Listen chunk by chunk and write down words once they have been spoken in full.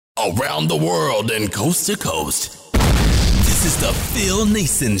around the world and coast to coast. This is the Phil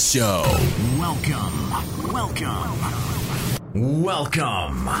Nason Show.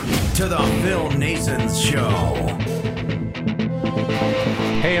 Welcome to the Phil Nason Show.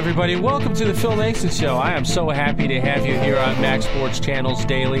 Hey everybody, welcome to the Phil Nason Show. I am so happy to have you here on Max Sports Channels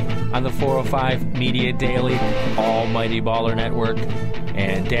Daily, on the 405 Media Daily, Almighty Baller Network,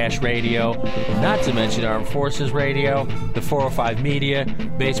 and Dash Radio, not to mention Armed Forces Radio, the 405 Media,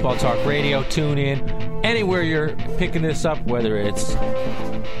 Baseball Talk Radio, tune in. Anywhere you're picking this up, whether it's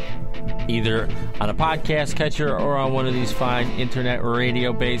either on a podcast catcher or on one of these fine internet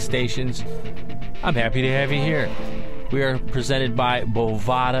radio-based stations, I'm happy to have you here. We are presented by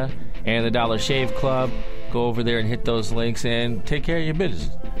Bovada and the Dollar Shave Club. Go over there and hit those links and take care of your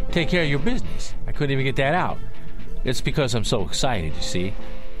business. Take care of your business. I couldn't even get that out. It's because I'm so excited, you see.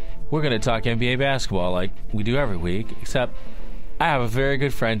 We're going to talk NBA basketball like we do every week, except I have a very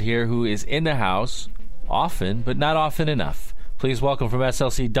good friend here who is in the house often, but not often enough. Please welcome from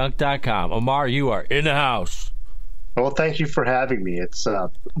slcdunk.com. Amar, you are in the house. Well, thank you for having me. It's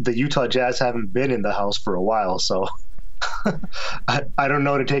the Utah Jazz haven't been in the house for a while, so I don't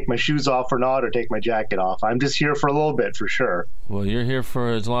know to take my shoes off or not, or take my jacket off. I'm just here for a little bit, for sure. Well, you're here for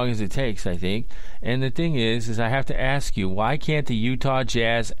as long as it takes, I think. And the thing is I have to ask you, why can't the Utah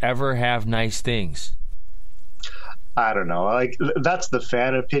Jazz ever have nice things? I don't know. Like, that's the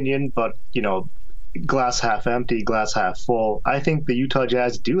fan opinion, but, you know, glass half empty, glass half full. I think the Utah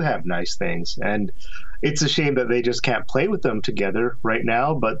Jazz do have nice things, and it's a shame that they just can't play with them together right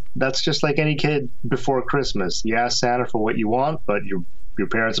now, but that's just like any kid before Christmas. You ask Santa for what you want, but your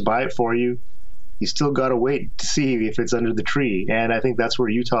parents buy it for you. You still got to wait to see if it's under the tree, and I think that's where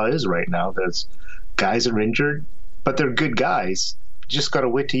Utah is right now. There's guys are injured, but they're good guys. Just got to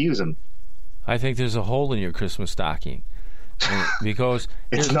wait to use them. I think there's a hole in your Christmas stocking. Because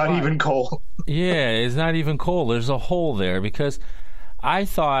it's not even cold. Yeah, it's not even cold. There's a hole there because I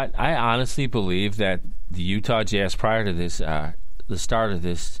honestly believe that the Utah Jazz, prior to this, the start of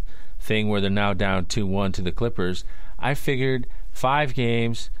this thing where they're now down 2-1 to the Clippers, I figured 5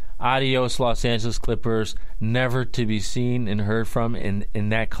 games, adios Los Angeles Clippers, never to be seen and heard from in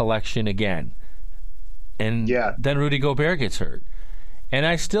that collection again. And then Rudy Gobert gets hurt. And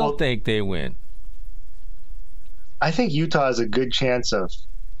I still think they win. I think Utah has a good chance of,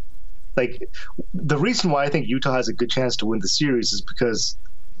 like, the reason why I think Utah has a good chance to win the series is because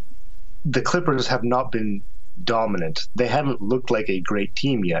the Clippers have not been dominant. They haven't looked like a great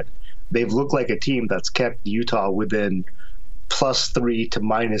team yet. They've looked like a team that's kept Utah within +3 to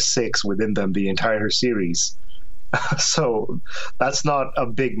 -6 within them the entire series. So that's not a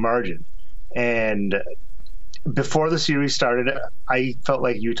big margin. And before the series started, I felt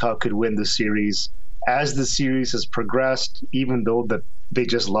like Utah could win the series. As the series has progressed, even though they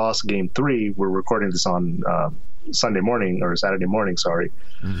just lost Game 3, we're recording this on Saturday morning, sorry.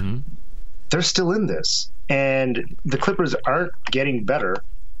 Mm-hmm. They're still in this. And the Clippers aren't getting better.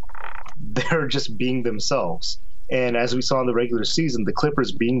 They're just being themselves. And as we saw in the regular season, the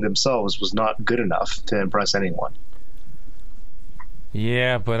Clippers being themselves was not good enough to impress anyone.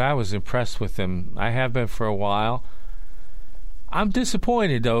 Yeah, but I was impressed with them. I have been for a while. I'm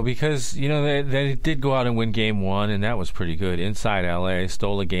disappointed, though, because, you know, they did go out and win Game 1, and that was pretty good. Inside L.A.,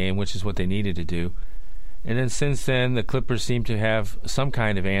 stole a game, which is what they needed to do. And then since then, the Clippers seem to have some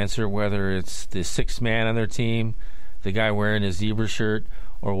kind of answer, whether it's the sixth man on their team, the guy wearing a zebra shirt,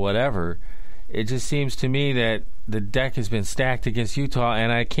 or whatever. It just seems to me that the deck has been stacked against Utah,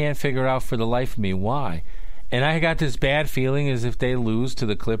 and I can't figure out for the life of me why. And I got this bad feeling as if they lose to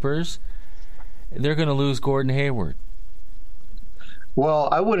the Clippers, they're going to lose Gordon Hayward. Well,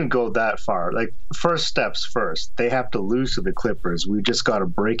 I wouldn't go that far. Like, first steps first. They have to lose to the Clippers. We just got a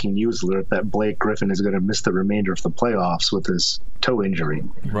breaking news alert that Blake Griffin is going to miss the remainder of the playoffs with his toe injury.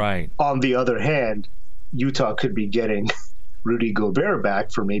 Right. On the other hand, Utah could be getting Rudy Gobert back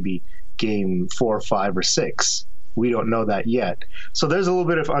for maybe Game 4, 5, or 6. We don't know that yet. So there's a little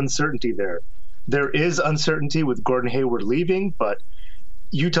bit of uncertainty there. There is uncertainty with Gordon Hayward leaving, but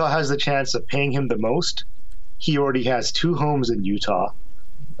Utah has the chance of paying him the most. He already has 2 homes in Utah.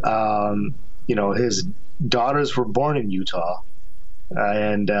 You know, his daughters were born in Utah.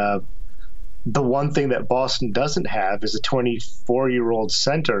 And the one thing that Boston doesn't have is a 24-year-old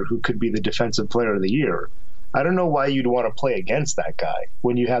center who could be the defensive player of the year. I don't know why you'd want to play against that guy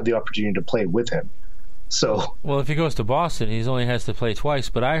when you have the opportunity to play with him. So, well, if he goes to Boston, he only has to play twice.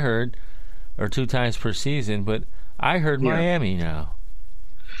 But I heard, or 2 times per season, but I heard Miami now.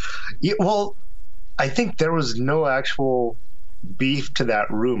 Yeah, well, I think there was no actual beef to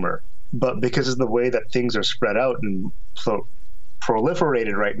that rumor, but because of the way that things are spread out, and so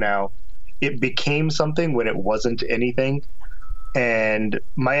proliferated right now. It became something when it wasn't anything. And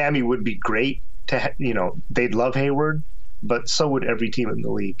Miami would be great to, they'd love Hayward, but so would every team in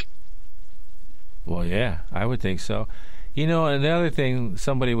the league. Well, yeah, I would think so. And the other thing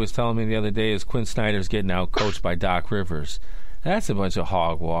somebody was telling me the other day is Quinn Snyder's getting out-coached by Doc Rivers. That's a bunch of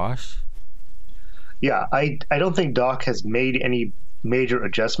hogwash. Yeah, I don't think Doc has made any major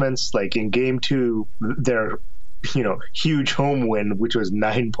adjustments. Like in Game 2, their huge home win, which was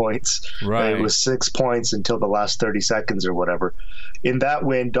 9 points. Right. It was 6 points until the last 30 seconds or whatever. In that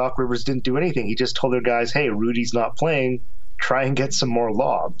win, Doc Rivers didn't do anything. He just told their guys, hey, Rudy's not playing. Try and get some more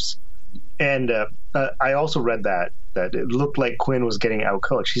lobs. And I also read that it looked like Quinn was getting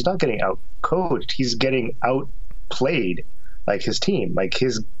out-coached. He's not getting out-coached. He's getting outplayed, like his team. Like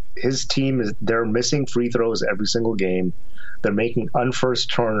his team they're missing free throws every single game. They're making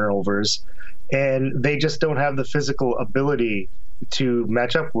unforced turnovers, and they just don't have the physical ability to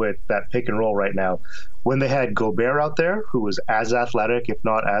match up with that pick and roll right now. When they had Gobert out there, who was as athletic, if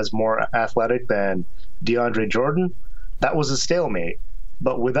not as more athletic than DeAndre Jordan, that was a stalemate.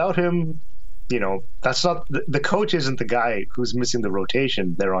 But without him, that's not the coach isn't the guy who's missing the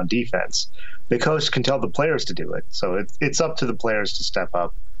rotation there on defense. The coach can tell the players to do it. So it's up to the players to step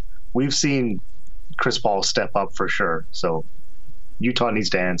up. We've seen Chris Paul step up for sure. So Utah needs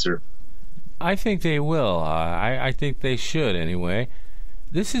to answer. I think they will. I think they should anyway.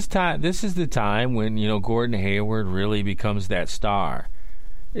 This is the time when Gordon Hayward really becomes that star.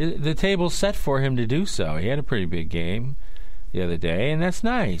 The table's set for him to do so. He had a pretty big game the other day, and that's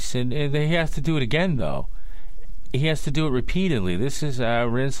nice. And he has to do it again, though. He has to do it repeatedly. This is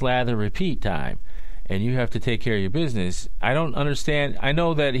rinse, lather, repeat time, and you have to take care of your business. I don't understand. I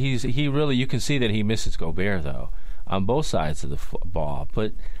know that you can see that he misses Gobert, though, on both sides of the ball.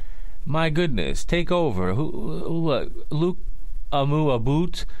 But my goodness, take over. Look, Luke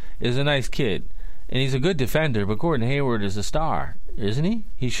Amu-Abut is a nice kid, and he's a good defender, but Gordon Hayward is a star, isn't he?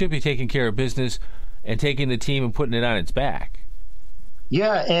 He should be taking care of business and taking the team and putting it on its back.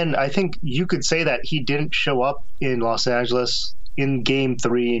 Yeah, and I think you could say that he didn't show up in Los Angeles. In Game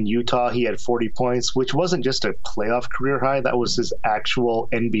 3 in Utah, he had 40 points, which wasn't just a playoff career high. That was his actual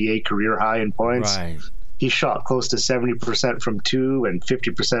NBA career high in points. Right. He shot close to 70% from 2 and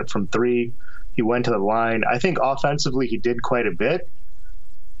 50% from 3. He went to the line. I think offensively he did quite a bit.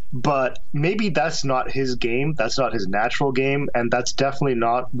 But maybe that's not his game. That's not his natural game. And that's definitely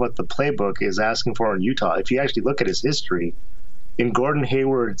not what the playbook is asking for in Utah. If you actually look at his history, in Gordon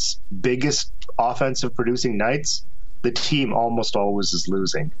Hayward's biggest offensive producing nights, the team almost always is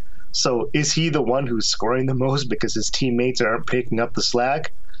losing. So is he the one who's scoring the most because his teammates aren't picking up the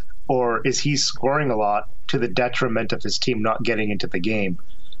slack? Or is he scoring a lot to the detriment of his team not getting into the game?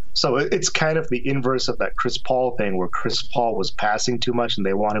 So it's kind of the inverse of that Chris Paul thing where Chris Paul was passing too much and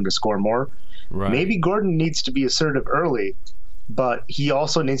they want him to score more. Right. Maybe Gordon needs to be assertive early, but he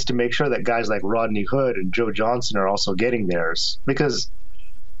also needs to make sure that guys like Rodney Hood and Joe Johnson are also getting theirs, because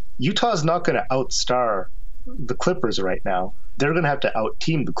Utah's not going to outstar the Clippers right now. They're going to have to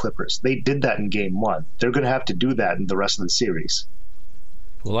out-team the Clippers. They did that in Game 1. They're going to have to do that in the rest of the series.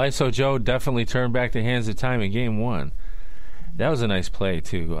 Well, ISO Joe definitely turned back the hands of time in Game 1. That was a nice play,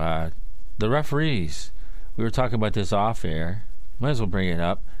 too. The referees, we were talking about this off air. Might as well bring it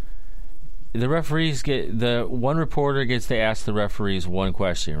up. The referees one reporter gets to ask the referees one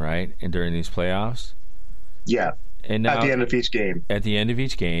question, right? And during these playoffs? Yeah. And now, at the end of each game. At the end of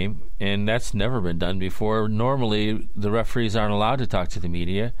each game. And that's never been done before. Normally, the referees aren't allowed to talk to the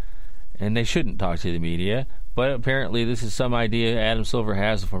media, and they shouldn't talk to the media. But apparently this is some idea Adam Silver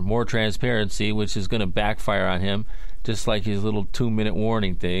has for more transparency, which is going to backfire on him, just like his little 2-minute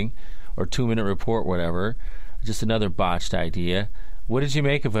warning thing or 2-minute report, whatever. Just another botched idea. What did you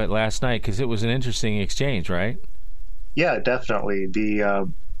make of it last night? Because it was an interesting exchange, right? Yeah, definitely.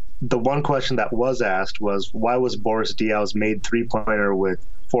 The one question that was asked was, why was Boris Diaw's made three-pointer with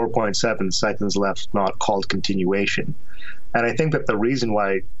 4.7 seconds left not called continuation? And I think that the reason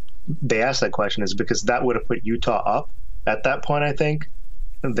why they asked that question is because that would have put Utah up at that point, I think.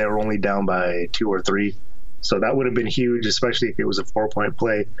 They were only down by 2 or 3. So that would have been huge, especially if it was a 4-point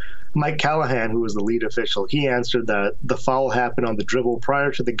play. Mike Callahan, who was the lead official, he answered that the foul happened on the dribble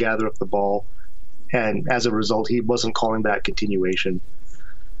prior to the gather of the ball, and as a result, he wasn't calling that continuation.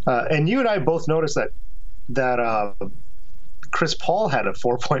 And you and I both noticed that Chris Paul had a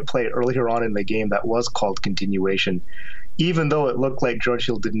 4-point play earlier on in the game that was called continuation, even though it looked like George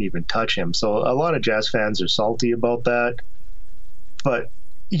Hill didn't even touch him. So a lot of Jazz fans are salty about that. But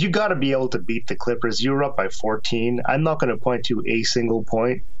you got to be able to beat the Clippers. You were up by 14. I'm not going to point to a single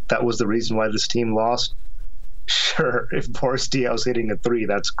point that was the reason why this team lost. sure, if Boris Diaw's hitting a three,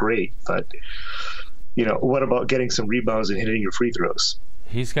 that's great. But, what about getting some rebounds and hitting your free throws?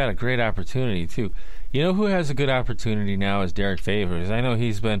 He's got a great opportunity, too. You know who has a good opportunity now is Derek Favors. I know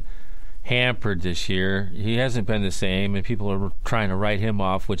he's been hampered this year. He hasn't been the same, and people are trying to write him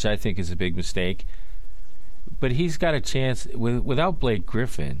off, which I think is a big mistake. But he's got a chance without Blake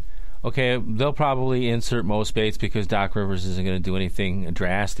Griffin. Okay, they'll probably insert Mo Spates because Doc Rivers isn't going to do anything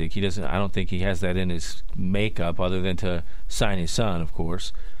drastic. He doesn't. I don't think he has that in his makeup, other than to sign his son, of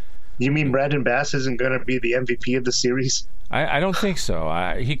course. You mean Brandon Bass isn't going to be the MVP of the series? I don't think so.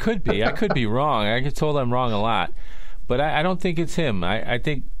 He could be. I could be wrong. I get told I'm wrong a lot, but I don't think it's him. I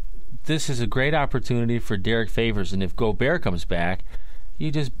think this is a great opportunity for Derek Favors, and if Gobert comes back,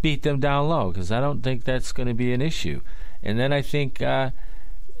 you just beat them down low, because I don't think that's going to be an issue. And then I think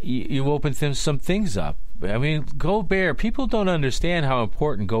you open some things up. I mean, Gobert, people don't understand how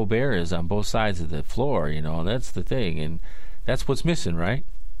important Gobert is on both sides of the floor, and that's the thing, and that's what's missing, right?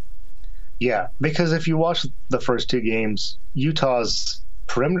 Yeah, because if you watch the first two games, Utah's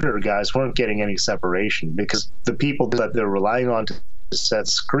perimeter guys weren't getting any separation because the people that they're relying on to set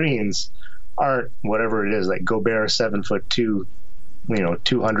screens aren't whatever it is, like Gobert, 7'2",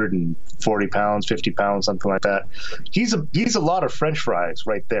 240 pounds, 50 pounds, something like that. He's a lot of French fries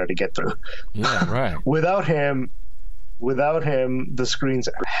right there to get through. Yeah, right. Without him, the screens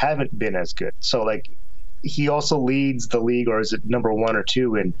haven't been as good. So, he also leads the league, or is it number 1 or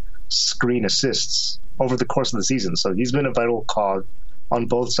 2 in screen assists over the course of the season. So he's been a vital cog on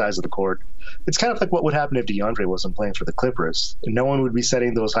both sides of the court. It's kind of like what would happen if DeAndre wasn't playing for the Clippers. No one would be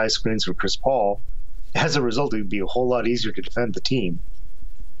setting those high screens for Chris Paul. As a result, it would be a whole lot easier to defend the team.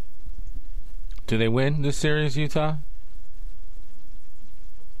 Do they win this series, Utah?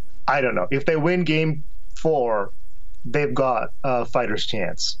 I don't know. If they win Game 4, they've got a fighter's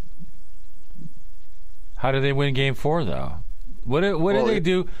chance. How do they win Game 4, though? What do they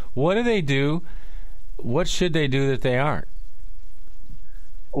do? What do they do? What should they do that they aren't?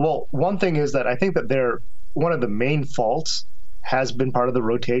 Well, one thing is that I think that one of the main faults has been part of the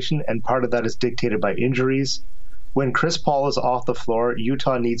rotation, and part of that is dictated by injuries. When Chris Paul is off the floor,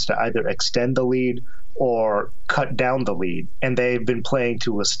 Utah needs to either extend the lead or cut down the lead, and they've been playing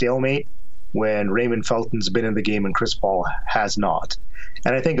to a stalemate when Raymond Felton's been in the game and Chris Paul has not.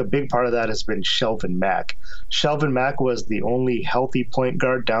 And I think a big part of that has been Shelvin Mack. Shelvin Mack was the only healthy point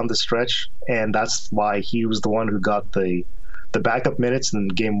guard down the stretch, and that's why he was the one who got the backup minutes in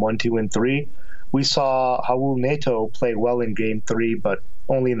Game 1, 2, and 3. We saw Raul Neto play well in Game 3, but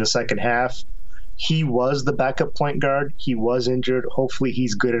only in the second half. He was the backup point guard. He was injured. Hopefully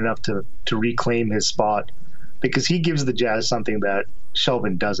he's good enough to reclaim his spot, because he gives the Jazz something that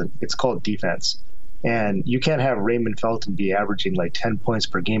Shelvin doesn't. It's called defense. And you can't have Raymond Felton be averaging 10 points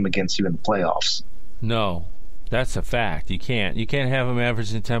per game against you in the playoffs. No, that's a fact. You can't have him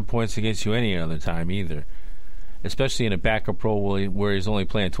averaging 10 points against you any other time either, especially in a backup role where he's only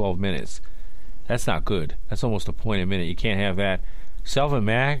playing 12 minutes. That's not good. That's almost a point a minute. You can't have that. Shelvin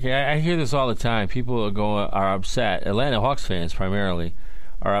Mack, I hear this all the time. People are upset. Atlanta Hawks fans primarily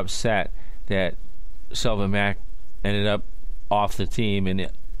are upset that Shelvin Mack ended up off the team and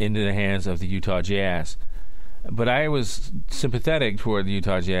into the hands of the Utah Jazz. But I was sympathetic toward the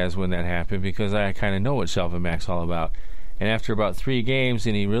Utah Jazz when that happened, because I kind of know what Shelvin Mack's all about. And after about 3 games,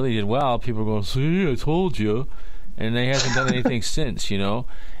 and he really did well, people are going, "See, I told you." And they haven't done anything since,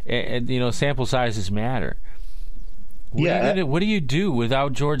 And sample sizes matter. What do you do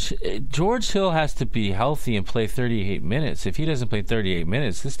without George? George Hill has to be healthy and play 38 minutes. If he doesn't play 38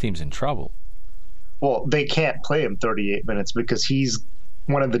 minutes, this team's in trouble. Well, they can't play him 38 minutes because he's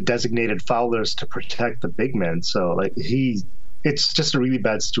one of the designated foulers to protect the big men. So it's just a really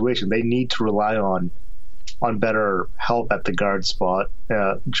bad situation. They need to rely on better help at the guard spot.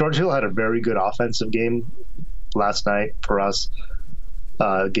 George Hill had a very good offensive game last night for us,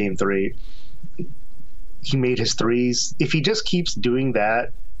 Game 3. He made his threes. If he just keeps doing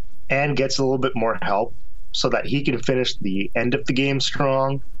that and gets a little bit more help so that he can finish the end of the game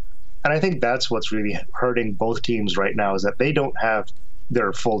strong, and I think that's what's really hurting both teams right now, is that they don't have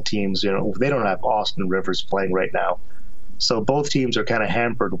their full teams. They don't have Austin Rivers playing right now. So both teams are kind of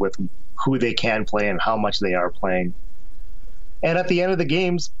hampered with who they can play and how much they are playing. And at the end of the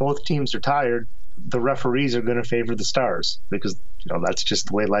games, both teams are tired. The referees are going to favor the stars because, that's just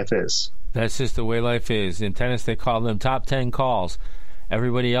the way life is. That's just the way life is. In tennis, they call them top 10 calls.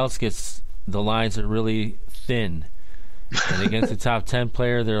 Everybody else the lines are really thin. And against the top 10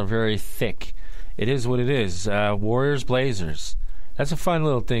 player, they're very thick. It is what it is. Warriors, Blazers. That's a fun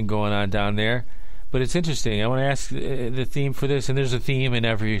little thing going on down there. But it's interesting. I want to ask the theme for this, and there's a theme in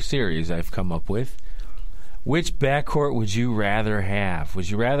every series I've come up with. Which backcourt would you rather have? Would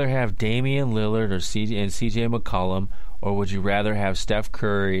you rather have Damian Lillard or CJ McCollum, or would you rather have Steph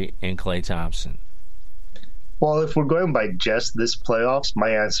Curry and Klay Thompson? Well, if we're going by just this playoffs, my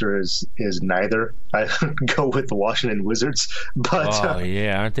answer is neither. I go with the Washington Wizards. But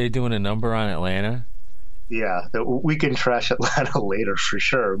aren't they doing a number on Atlanta? Yeah, we can trash Atlanta later for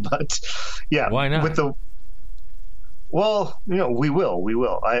sure. But yeah, why not? We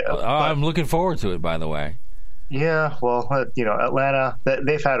will. I'm looking forward to it, by the way. Yeah, well, Atlanta,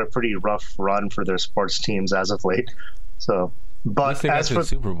 they've had a pretty rough run for their sports teams as of late. So, but at least they got to the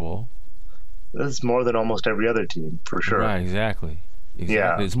Super Bowl. That's more than almost every other team, for sure. Right, exactly.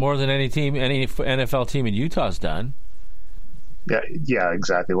 Yeah. It's more than any NFL team in Utah's done. Yeah,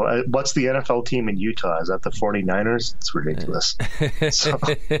 exactly. Well, what's the NFL team in Utah? Is that the 49ers? It's ridiculous.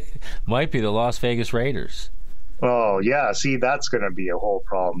 Might be the Las Vegas Raiders. Oh, yeah. See, that's going to be a whole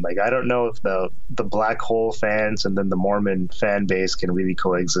problem. Like, I don't know if the Black Hole fans and then the Mormon fan base can really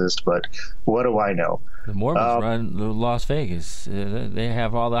coexist, but what do I know? The Mormons run Las Vegas. They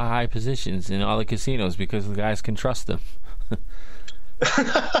have all the high positions in all the casinos because the guys can trust them.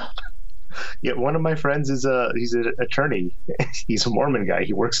 Yeah, one of my friends he's an attorney. He's a Mormon guy.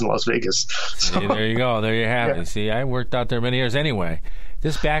 He works in Las Vegas. So, See, there you go. There you have it. See, I worked out there many years anyway.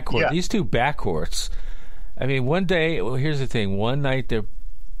 This backcourt, these two backcourts. I mean, one day, here's the thing. One night, the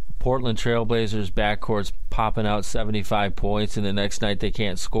Portland Trailblazers backcourt's popping out 75 points, and the next night they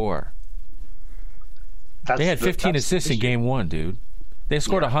can't score. They had 15 assists in game one, dude. They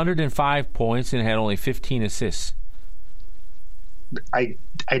scored 105 points and had only 15 assists. I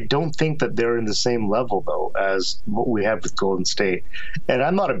don't think that they're in the same level, though, as what we have with Golden State. And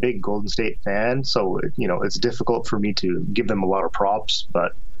I'm not a big Golden State fan, so, it's difficult for me to give them a lot of props,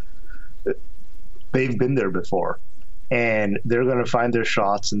 but they've been there before. And they're going to find their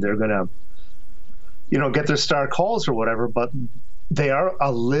shots, and they're going to, get their star calls or whatever, but they are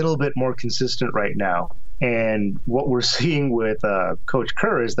a little bit more consistent right now. And what we're seeing with Coach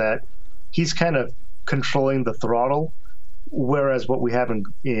Kerr is that he's kind of controlling the throttle. Whereas what we have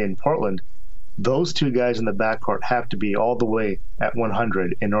in Portland, those two guys in the backcourt have to be all the way at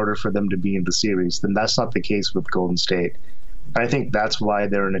 100 in order for them to be in the series. Then that's not the case with Golden State. I think that's why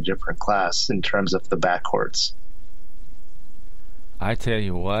they're in a different class in terms of the backcourts. I tell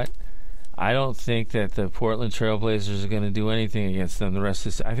you what, I don't think that the Portland Trailblazers are going to do anything against them the rest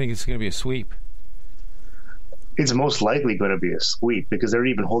of this. I think it's going to be a sweep. It's most likely going to be a sweep because they're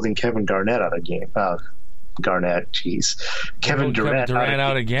even holding Kevin Garnett out of game. Garnett, jeez. Kevin Durant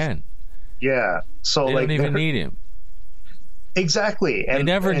out again. Yeah. So they don't even need him. Exactly. They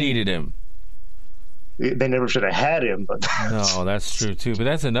never needed him. They never should have had him, but no, that's true too. But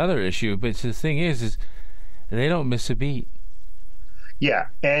that's another issue. But the thing is they don't miss a beat. Yeah,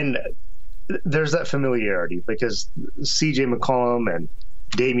 and there's that familiarity because CJ McCollum and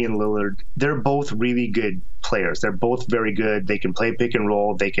Damian Lillard, they're both really good players. They're both very good. They can play pick and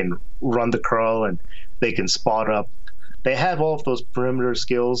roll. They can run the curl, and they can spot up. They have all of those perimeter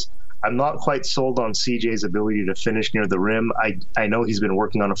skills. I'm not quite sold on CJ's ability to finish near the rim. I know he's been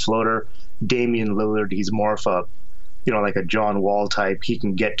working on a floater. Damian Lillard, he's more of a, like a John Wall type. He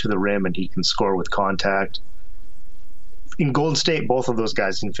can get to the rim and he can score with contact. In Golden State, both of those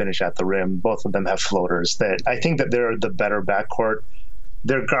guys can finish at the rim. Both of them have floaters. I think that they're the better backcourt.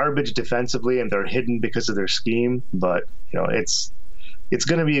 They're garbage defensively and they're hidden because of their scheme, but it's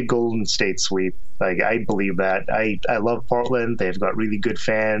going to be a Golden State sweep. Like, I believe that. I love Portland. They've got really good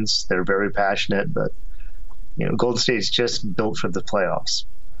fans. They're very passionate, but Golden State's just built for the playoffs.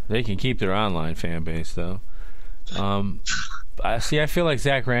 They can keep their online fan base, though. I feel like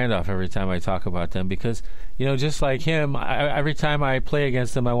Zach Randolph every time I talk about them because, just like him, every time I play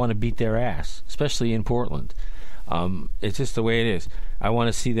against them, I want to beat their ass, especially in Portland. It's just the way it is. I want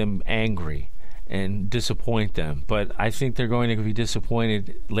to see them angry and disappoint them. But I think they're going to be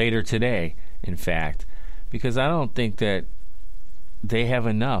disappointed later today, in fact, because I don't think that they have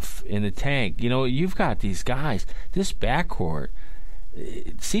enough in the tank. You've got these guys. This backcourt,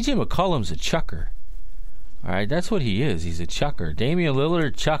 C.J. McCollum's a chucker. All right, that's what he is. He's a chucker. Damian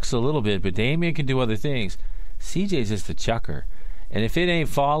Lillard chucks a little bit, but Damian can do other things. C.J.'s just a chucker. And if it ain't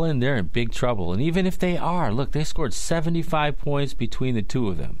falling, they're in big trouble. And even if they are, look, they scored 75 points between the two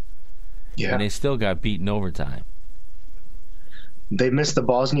of them. Yeah. And they still got beaten overtime. They missed the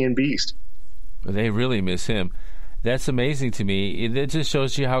Bosnian Beast. They really miss him. That's amazing to me. It just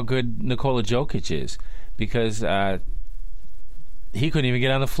shows you how good Nikola Jokic is because he couldn't even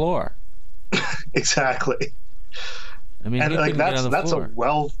get on the floor. Exactly. I mean, and that's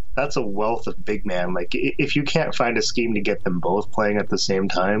a wealth of big man. Like, if you can't find a scheme to get them both playing at the same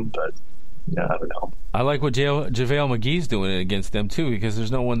time, but I don't know. I like what JaVale McGee's doing against them, too, because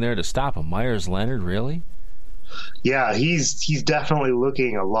there's no one there to stop him. Myers Leonard, really? Yeah, he's definitely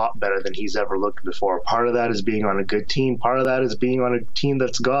looking a lot better than he's ever looked before. Part of that is being on a good team. Part of that is being on a team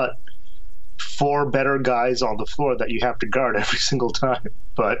that's got 4 better guys on the floor that you have to guard every single time.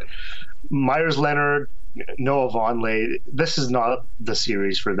 But Myers Leonard, Noah Vonleh, this is not the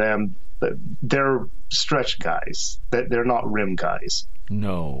series for them. They're stretch guys. They're not rim guys.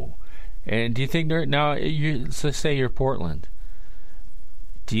 No. And do you think now? Let's say you're Portland.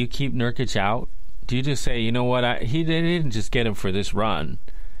 Do you keep Nurkic out? Do you just say, you know what? They didn't just get him for this run,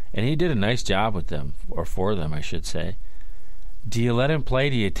 and he did a nice job with them, or for them, I should say. Do you let him play?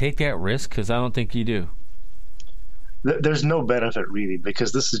 Do you take that risk? Because I don't think you do. There's no benefit really,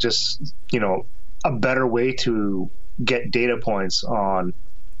 because this is just a better way to get data points on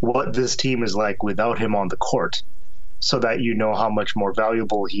what this team is like without him on the court, so that you know how much more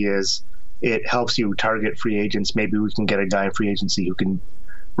valuable he is. It helps you target free agents. Maybe we can get a guy in free agency who can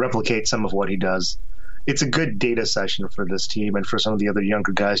replicate some of what he does. It's a good data session for this team and for some of the other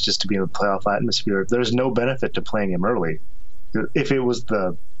younger guys just to be in the playoff atmosphere. There's no benefit to playing him early. If it was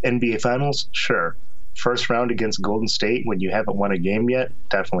the NBA Finals, sure. First round against Golden State when you haven't won a game yet,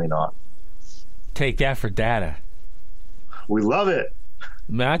 definitely not. Take that for data. We love it.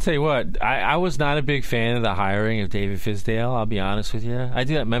 Man, I tell you what, I was not a big fan of the hiring of David Fizdale, I'll be honest with you. I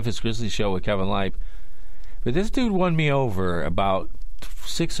did that Memphis Grizzlies show with Kevin Leip. But this dude won me over about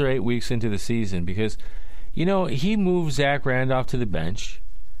 6 or 8 weeks into the season because, he moved Zach Randolph to the bench,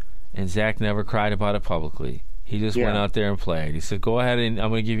 and Zach never cried about it publicly. He just went out there and played. He said, go ahead, and I'm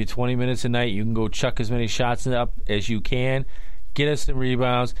going to give you 20 minutes a night. You can go chuck as many shots up as you can, get us some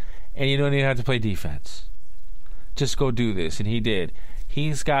rebounds, and you don't even have to play defense. Just go do this, and he did.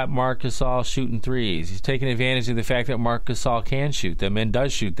 He's got Marc Gasol shooting threes. He's taking advantage of the fact that Marc Gasol can shoot them and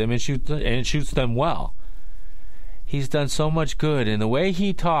does shoot them and shoots them well. He's done so much good, and the way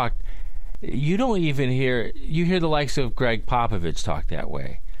he talked, you don't even hear the likes of Greg Popovich talk that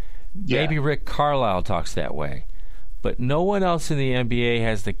way. Yeah. Maybe Rick Carlisle talks that way. But no one else in the NBA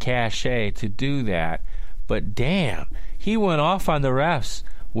has the cachet to do that. But damn, he went off on the refs.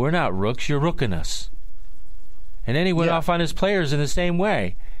 We're not rooks, you're rooking us. And then he went off on his players in the same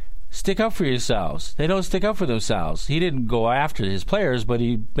way. Stick up for yourselves. They don't stick up for themselves. He didn't go after his players, but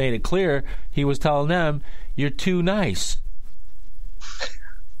he made it clear he was telling them, you're too nice.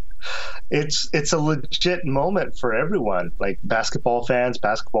 It's a legit moment for everyone, like basketball fans,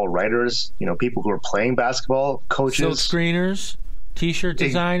 basketball writers, people who are playing basketball, coaches. Silk screeners, T-shirt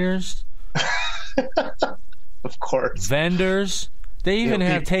designers. Of course. Vendors. They even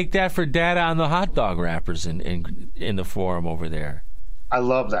have take that for data on the hot dog wrappers in the forum over there. I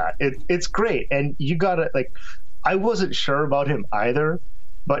love that. It's great. And you got to, I wasn't sure about him either,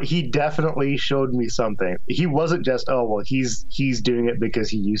 but he definitely showed me something. He wasn't just, he's doing it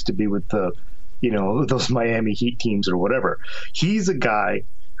because he used to be with the, those Miami Heat teams or whatever. He's a guy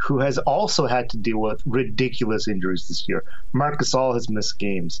who has also had to deal with ridiculous injuries this year. Marc Gasol has missed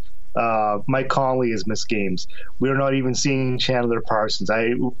games. Mike Conley has missed games. We're not even seeing Chandler Parsons.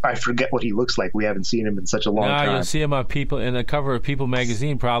 I forget what he looks like. We haven't seen him in such a long time. You'll see him on in the cover of People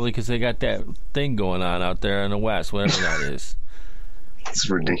magazine probably because they got that thing going on out there in the West, whatever that is. It's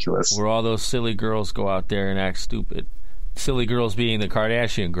ridiculous. Where all those silly girls go out there and act stupid. Silly girls being the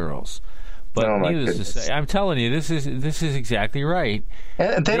Kardashian girls. But needless to say, I'm telling you, this is exactly right.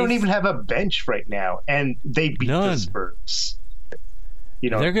 And they don't even have a bench right now, and they beat the Spurs.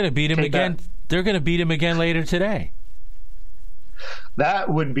 They're going to beat him again. They're going to beat him again later today. That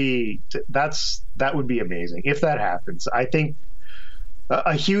would be amazing if that happens. I think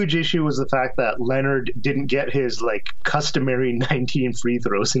a huge issue was the fact that Leonard didn't get his customary 19 free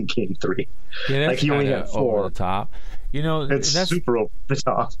throws in Game 3. Yeah, that's he only had 4. Over the top. That's super over the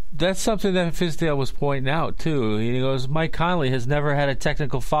top. That's something that Fizdale was pointing out too. He goes, Mike Conley has never had a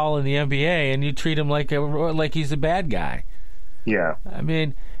technical foul in the NBA, and you treat him like he's a bad guy. Yeah. I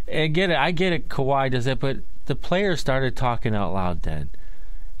mean, I get it. Kawhi does that, but the players started talking out loud then.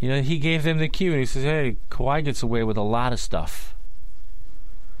 He gave them the cue, and he says, hey, Kawhi gets away with a lot of stuff.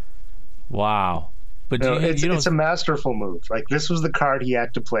 Wow. But it's a masterful move. This was the card he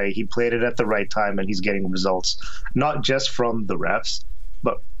had to play. He played it at the right time, and he's getting results, not just from the refs,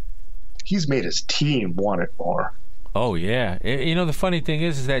 but he's made his team want it more. Oh, yeah. The funny thing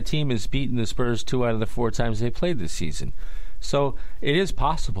is that team has beaten the Spurs 2 out of the 4 times they played this season. So it is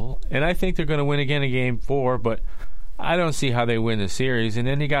possible, and I think they're going to win again in Game 4, but I don't see how they win the series. And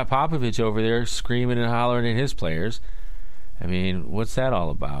then you got Popovich over there screaming and hollering at his players. I mean, what's that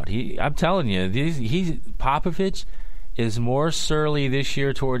all about? I'm telling you, Popovich is more surly this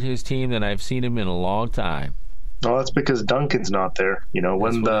year toward his team than I've seen him in a long time. Well, that's because Duncan's not there. You know,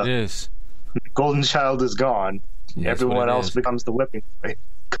 when That's what it is. golden child is gone, That's everyone what it else is. becomes the whipping boy.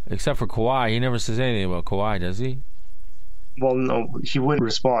 Except for Kawhi. He never says anything about Kawhi, does he? Well, no, he wouldn't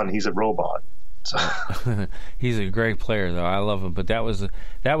respond. He's a robot. So He's a great player, though. I love him. But that was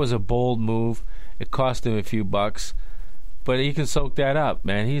a bold move. It cost him a few bucks. But he can soak that up,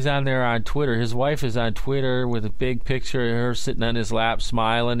 man. He's on there on Twitter. His wife is on Twitter with a big picture of her sitting on his lap,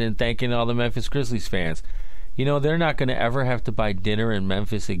 smiling and thanking all the Memphis Grizzlies fans. You know, they're not going to ever have to buy dinner in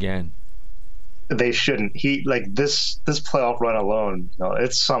Memphis again. they shouldn't. This playoff run alone, you know,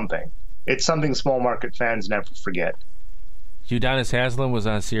 it's something. It's something small market fans never forget. Udonis Haslem was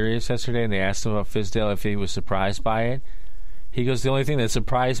on Sirius yesterday, and they asked him about Fizdale if he was surprised by it. He goes, the only thing that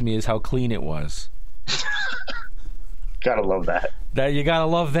surprised me is how clean it was. Gotta love that. You gotta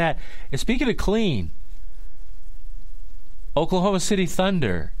love that. And speaking of clean, Oklahoma City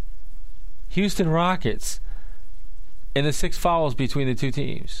Thunder, Houston Rockets, and the 6 fouls between the two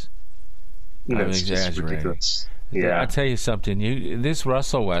teams. I'm That's just exaggerating. ridiculous. Yeah. I'll tell you something. This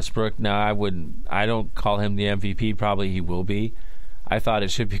Russell Westbrook, now I don't call him the MVP. Probably he will be. I thought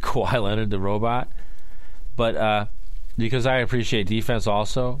it should be Kawhi Leonard, the robot. But because I appreciate defense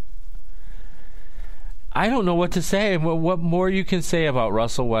also, I don't know what to say. What more you can say about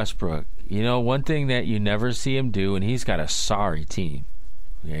Russell Westbrook? You know, one thing that you never see him do, and he's got a sorry team.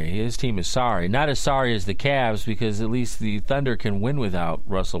 Yeah, his team is sorry. Not as sorry as the Cavs, because at least the Thunder can win without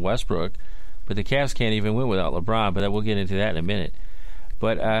Russell Westbrook, but the Cavs can't even win without LeBron, but we'll get into that in a minute.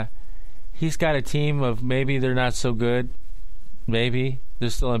 But he's got a team of maybe they're not so good. Maybe. They're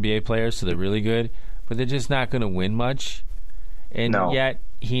still NBA players, so they're really good, but they're just not going to win much. And yet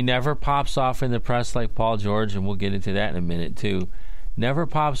he never pops off in the press like Paul George, and we'll get into that in a minute too. Never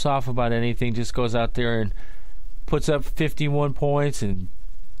pops off about anything, just goes out there and puts up 51 points and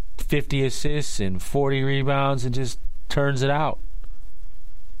 50 assists and 40 rebounds and just turns it out.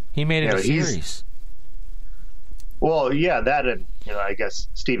 He made it a series. Well, yeah, that and I guess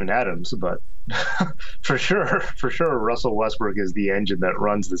Steven Adams, but for sure, Russell Westbrook is the engine that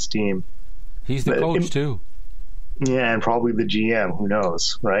runs this team. He's the coach too. Yeah, and probably the GM. Who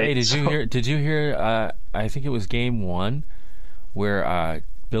knows, right? Hey, did you hear? I think it was Game 1 where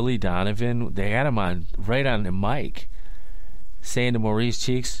Billy Donovan, they had him right on the mic, saying to Maurice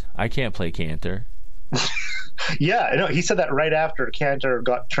Cheeks, "I can't play Cantor." Yeah, I know. He said that right after Cantor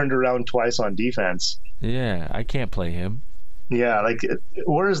got turned around twice on defense. Yeah, I can't play him. Yeah,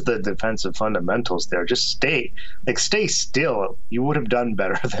 where's the defensive fundamentals there? Just stay still. You would have done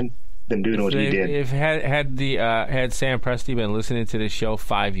better than doing what he did. If had Sam Presti been listening to this show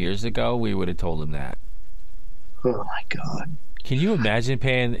 5 years ago, we would have told him that. Oh my God! Can you imagine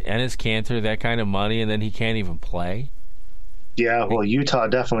paying Enes Kanter that kind of money and then he can't even play? Yeah, well, Utah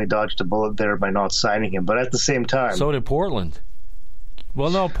definitely dodged a bullet there by not signing him, but at the same time... So did Portland. Well,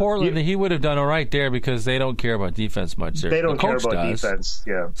 no, Portland, he would have done all right there because they don't care about defense much. They don't care about defense,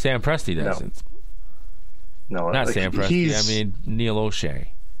 yeah. Sam Presti doesn't. No, not Sam Presti, I mean Neil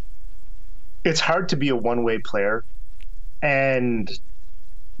O'Shea. It's hard to be a one-way player and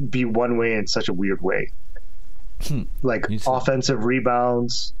be one-way in such a weird way. Offensive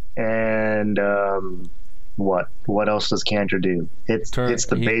rebounds and... What else does Cantor do? It's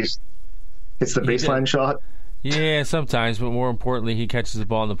the baseline shot. Yeah, sometimes, but more importantly, he catches the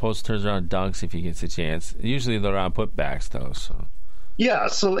ball in the post, turns around, and dunks if he gets a chance. Usually they're on putbacks, though. So yeah,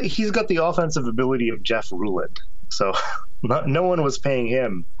 so he's got the offensive ability of Jeff Ruland. So no one was paying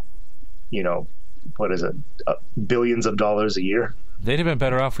him, what is it, billions of dollars a year. They'd have been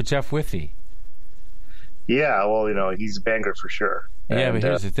better off with Jeff Withey. Yeah, well, he's a banger for sure. Yeah, but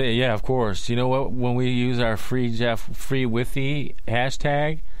here's the thing. Yeah, of course. You know what? When we use our free Withey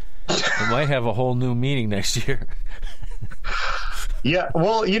hashtag, it might have a whole new meaning next year. Yeah,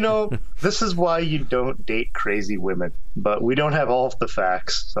 well, this is why you don't date crazy women. But we don't have all of the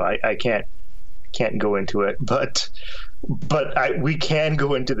facts, so I can't go into it. But we can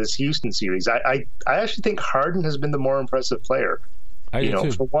go into this Houston series. I actually think Harden has been the more impressive player. I do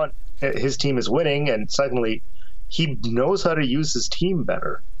too. For one, his team is winning, and secondly, he knows how to use his team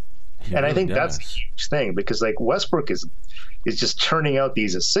better. And I think that's a huge thing because Westbrook is just churning out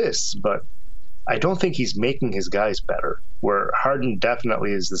these assists, but I don't think he's making his guys better. Where Harden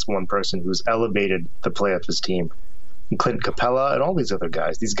definitely is this one person who's elevated the play of his team. And Clint Capella and all these other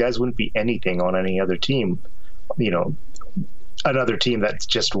guys. These guys wouldn't be anything on any other team. Another team that's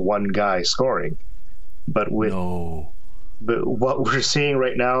just one guy scoring. But what we're seeing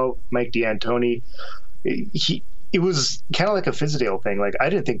right now, Mike D'Antoni, it was kind of like a Fizdale thing. I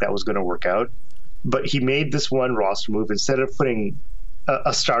didn't think that was going to work out. But he made this one roster move. Instead of putting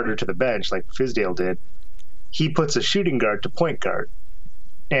a starter to the bench like Fizdale did, he puts a shooting guard to point guard.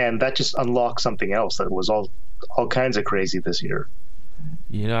 And that just unlocked something else that was all kinds of crazy this year.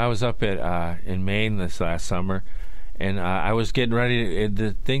 You know, I was up in Maine this last summer, and I was getting ready.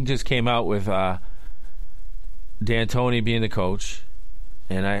 The thing just came out with D'Antoni being the coach,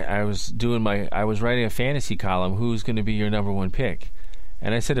 and I was writing a fantasy column. Who's going to be your number one pick?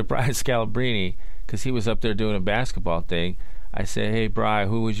 And I said to Brian Scalabrine, because he was up there doing a basketball thing, I said, "Hey, Brian,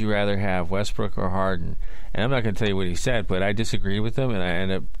 who would you rather have, Westbrook or Harden?" And I'm not going to tell you what he said, but I disagreed with him, and I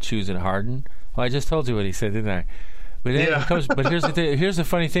ended up choosing Harden. Well, I just told you what he said, didn't I? But then but here's the thing, here's the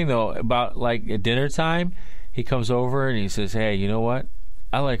funny thing though, about like at dinner time, he comes over and he says, "Hey, you know what?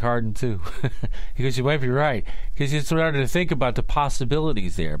 I like Harden too." He goes, "You might be right," because you started to think about the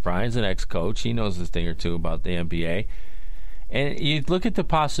possibilities there. Brian's an ex-coach; he knows a thing or two about the NBA, and you look at the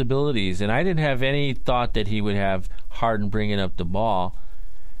possibilities. And I didn't have any thought that he would have Harden bringing up the ball,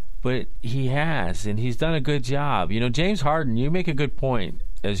 but he has, and he's done a good job. You know, James Harden, you make a good point,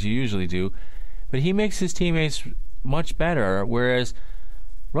 as you usually do, but he makes his teammates much better, whereas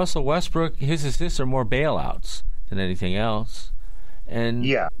Russell Westbrook, his assists are more bailouts than anything else. And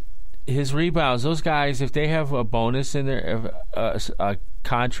his rebounds, those guys, if they have a bonus in their a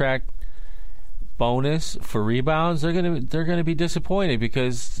contract bonus for rebounds, they're gonna be disappointed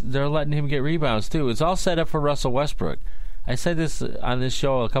because they're letting him get rebounds too. It's all set up for Russell Westbrook. I said this on this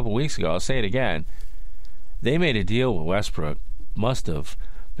show a couple weeks ago. I'll say it again. They made a deal with Westbrook. Must have.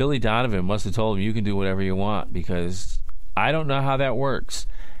 Billy Donovan must have told him, "You can do whatever you want," because I don't know how that works.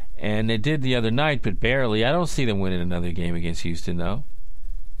 And they did the other night, but barely. I don't see them winning another game against Houston, though.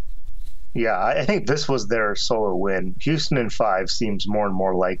 Yeah, I think this was their solo win. Houston in 5 seems more and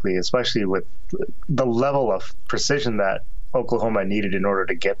more likely, especially with the level of precision that Oklahoma needed in order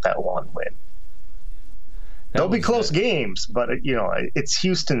to get that one win. There'll be close games, but it's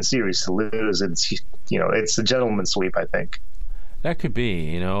Houston series to lose. It's a gentleman's sweep, I think. That could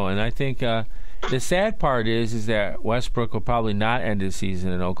be, and I think the sad part is that Westbrook will probably not end his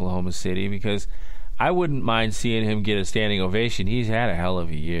season in Oklahoma City, because I wouldn't mind seeing him get a standing ovation. He's had a hell of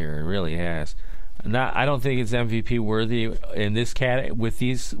a year, it really has. I don't think it's MVP worthy in this with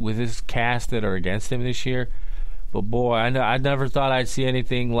this cast that are against him this year. But boy, I never thought I'd see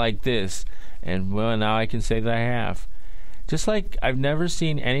anything like this, and well, now I can say that I have. Just like I've never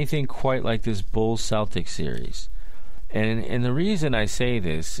seen anything quite like this Bulls-Celtics series. And the reason I say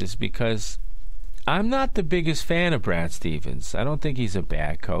this is because I'm not the biggest fan of Brad Stevens. I don't think he's a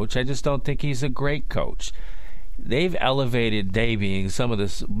bad coach. I just don't think he's a great coach. They've elevated, they being some of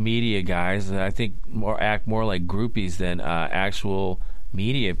the media guys that I think act more like groupies than actual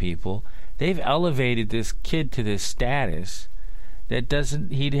media people. They've elevated this kid to this status that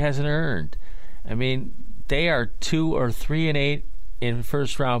he hasn't earned. I mean, they are 2 or 3-8 in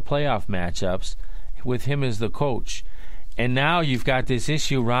first-round playoff matchups with him as the coach. And now you've got this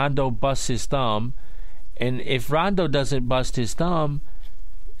issue, Rondo busts his thumb. And if Rondo doesn't bust his thumb,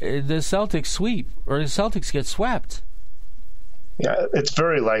 the Celtics sweep, or the Celtics get swept. Yeah, it's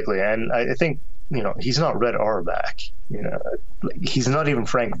very likely. And I think, he's not Red Auerbach. He's not even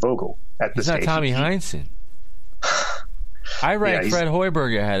Frank Vogel at this stage. He's not Tommy Heinsohn. I ranked Fred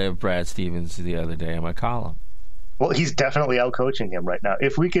Hoiberg ahead of Brad Stevens the other day in my column. Well, he's definitely out-coaching him right now.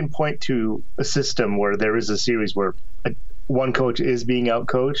 If we can point to a system where there is a series where one coach is being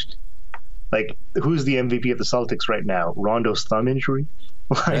out-coached, like, who's the MVP of the Celtics right now? Rondo's thumb injury?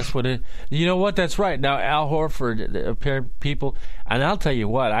 That's what it. You know what? That's right. Now Al Horford, people, and I'll tell you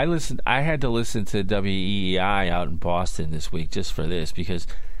what. I had to listen to WEEI out in Boston this week just for this, because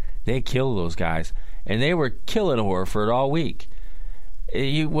they kill those guys, and they were killing Horford all week.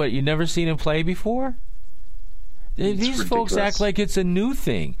 You never seen him play before? These folks act like it's a new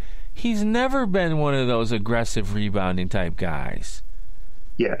thing. He's never been one of those aggressive rebounding type guys.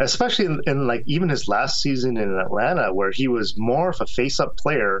 Yeah, especially in like even his last season in Atlanta, where he was more of a face-up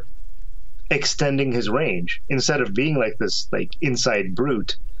player, extending his range instead of being like this like inside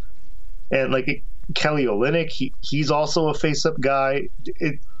brute. And like Kelly Olynyk, he's also a face-up guy.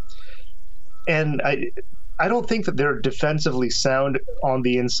 And I don't think that they're defensively sound on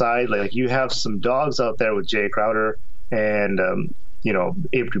the inside. Like you have some dogs out there with Jay Crowder and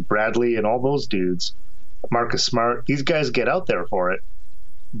Avery Bradley and all those dudes, Marcus Smart. These guys get out there for it.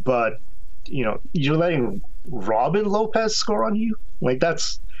 But you're letting Robin Lopez score on you? Like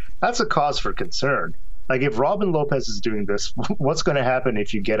that's a cause for concern. Like if Robin Lopez is doing this, what's going to happen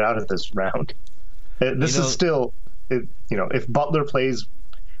if you get out of this round? This is still, if Butler plays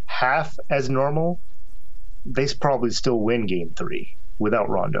half as normal, they probably still win Game 3 without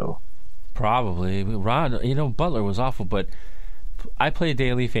Rondo. Probably. Ron, Butler was awful, but I play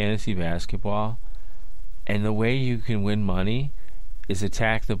daily fantasy basketball, and the way you can win money is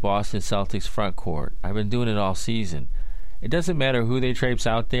attack the Boston Celtics front court. I've been doing it all season. It doesn't matter who they traipse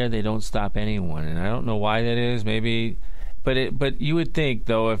out there; they don't stop anyone, and I don't know why that is. Maybe, but you would think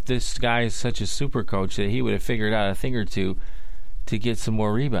though, if this guy is such a super coach, that he would have figured out a thing or two to get some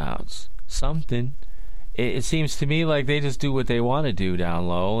more rebounds. Something. It seems to me like they just do what they want to do down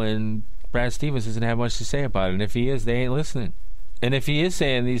low, and Brad Stevens doesn't have much to say about it. And if he is, they ain't listening. And if he is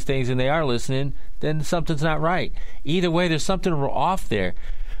saying these things and they are listening, then something's not right. Either way, there's something off there.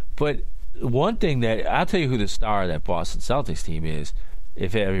 But one thing that I'll tell you who the star of that Boston Celtics team is,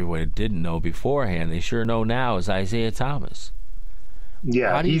 if everyone didn't know beforehand, they sure know now, is Isaiah Thomas.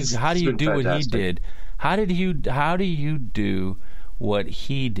 Yeah, how do you do fantastic. what he did? How do you do what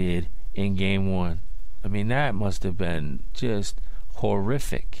he did in Game 1? I mean, that must have been just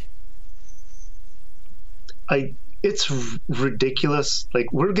horrific. It's ridiculous.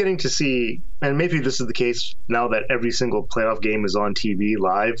 Like, we're getting to see, and maybe this is the case now that every single playoff game is on TV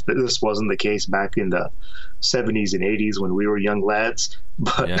live, but this wasn't the case back in the 70s and 80s when we were young lads.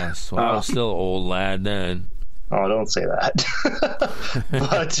 But yes, well, I was still an old lad then. Oh, don't say that.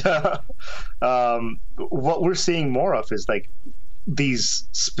 But what we're seeing more of is like these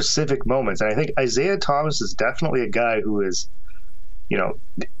specific moments. And I think Isaiah Thomas is definitely a guy who is,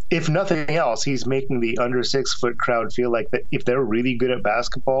 if nothing else, he's making the under 6 foot crowd feel like that if they're really good at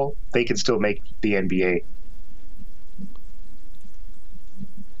basketball, they can still make the NBA.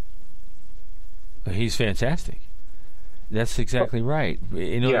 He's fantastic. That's exactly right.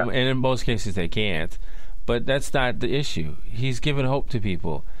 Yeah. And in most cases they can't. But that's not the issue. He's given hope to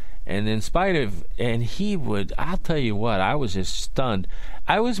people. And in spite of, I'll tell you what, I was just stunned.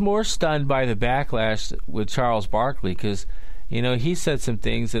 I was more stunned by the backlash with Charles Barkley because, he said some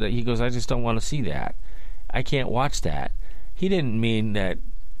things that he goes, I just don't want to see that. I can't watch that. He didn't mean that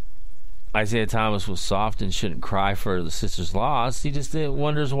Isaiah Thomas was soft and shouldn't cry for the Sisters' loss. He just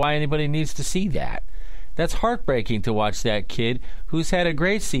wonders why anybody needs to see that. That's heartbreaking to watch that kid who's had a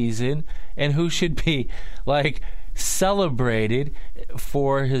great season and who should be, celebrated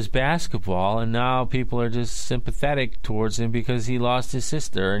for his basketball, and now people are just sympathetic towards him because he lost his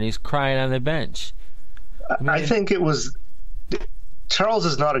sister and he's crying on the bench. I think it was... Charles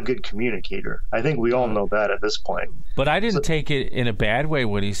is not a good communicator. I think we all know that at this point. But I didn't take it in a bad way,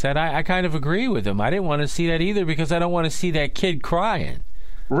 what he said. I kind of agree with him. I didn't want to see that either because I don't want to see that kid crying.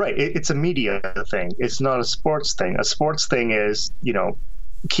 Right. It's a media thing. It's not a sports thing. A sports thing is,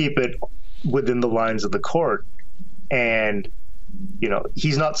 keep it within the lines of the court. And,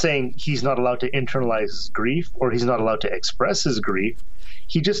 he's not saying he's not allowed to internalize his grief or he's not allowed to express his grief.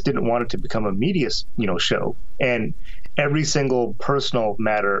 He just didn't want it to become a media, show. And every single personal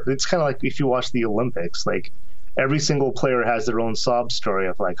matter, it's kind of like if you watch the Olympics, like every single player has their own sob story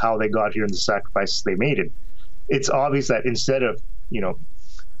of like how they got here and the sacrifices they made. And it's obvious that instead of,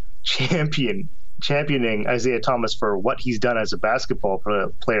 championing Isaiah Thomas for what he's done as a basketball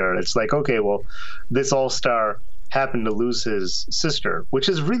player, it's like, okay, well, this all-star happened to lose his sister, which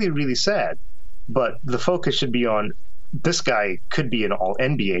is really, really sad. But the focus should be on this guy could be an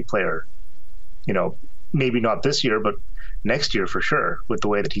all-NBA player, maybe not this year, but next year for sure with the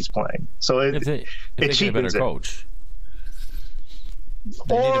way that he's playing. So if they get a better coach.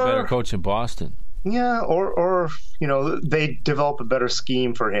 They need a better coach in Boston. Yeah, or they develop a better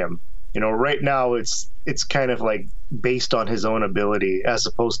scheme for him. Right now it's kind of like based on his own ability as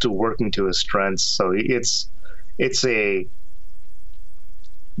opposed to working to his strengths. So it's a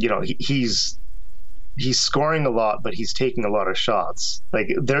he's scoring a lot, but he's taking a lot of shots.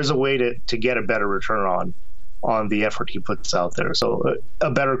 Like there's a way to get a better return on the effort he puts out there. So a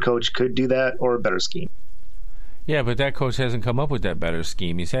better coach could do that, or a better scheme. Yeah, but that coach hasn't come up with that better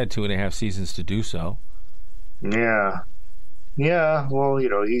scheme. He's had 2.5 seasons to do so. Yeah. Well,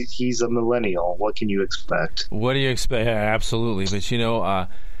 he's a millennial. What can you expect? What do you expect? Yeah, absolutely. But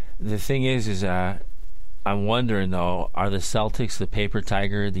the thing is I'm wondering though, are the Celtics the paper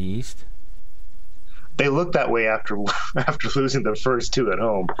tiger of the East? They look that way after losing the first two at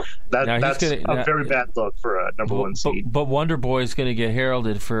home. That's a very bad look for a number one seed. But Wonder Boy is going to get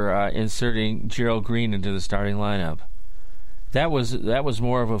heralded for inserting Gerald Green into the starting lineup. That was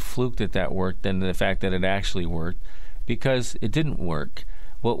more of a fluke that worked than the fact that it actually worked, because it didn't work.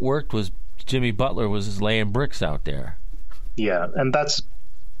 What worked was Jimmy Butler was laying bricks out there. Yeah, and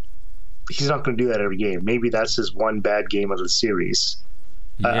he's not going to do that every game. Maybe that's his one bad game of the series.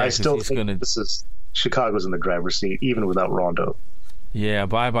 Yeah, I still think this is Chicago's in the driver's seat, even without Rondo. Yeah,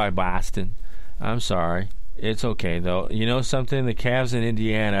 bye-bye, Boston. I'm sorry. It's okay though. You know something? The Cavs in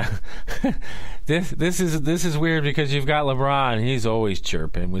Indiana. This is weird because you've got LeBron. He's always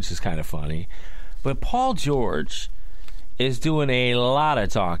chirping, which is kind of funny. But Paul George is doing a lot of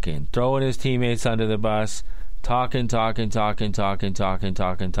talking, throwing his teammates under the bus, talking.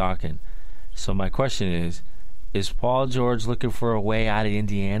 So my question is Paul George looking for a way out of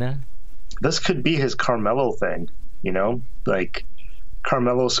Indiana? This could be his Carmelo thing, you know? Like,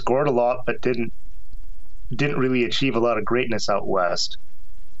 Carmelo scored a lot but didn't really achieve a lot of greatness out west.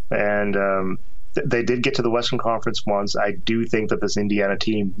 And they did get to the Western Conference once. I do think that this Indiana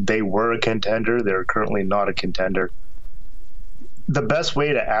team, they were a contender. They're currently not a contender. The best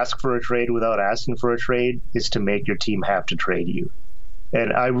way to ask for a trade without asking for a trade is to make your team have to trade you.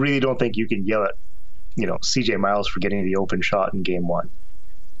 And I really don't think you can yell at, CJ Miles for getting the open shot in game one.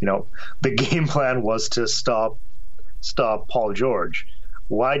 The game plan was to stop Paul George.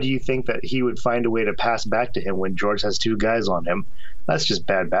 Why do you think that he would find a way to pass back to him when George has two guys on him? That's just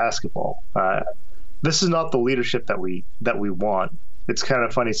bad basketball. This is not the leadership that we want. It's kind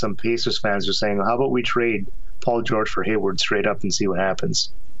of funny. Some Pacers fans are saying, how about we trade Paul George for Hayward straight up and see what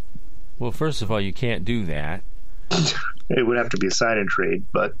happens? Well, first of all, you can't do that. It would have to be a sign and trade,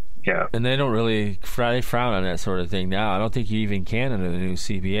 but yeah. And they don't really frown on that sort of thing now. I don't think you even can under the new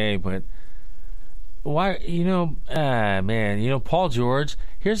CBA, but why, Paul George,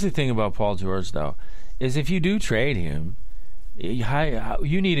 here's the thing about Paul George, though, is if you do trade him,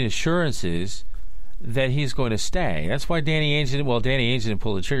 you need assurances that he's going to stay. That's why Danny Ainge didn't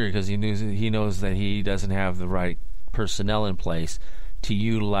pull the trigger because he knows that he doesn't have the right personnel in place to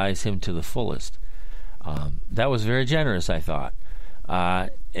utilize him to the fullest. That was very generous, I thought.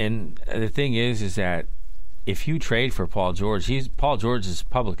 And the thing is that if you trade for Paul George, Paul George has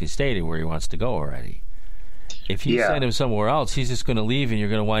publicly stated where he wants to go already. If you send him somewhere else, he's just going to leave, and you're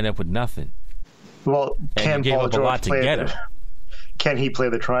going to wind up with nothing. Well, can Paul George can he play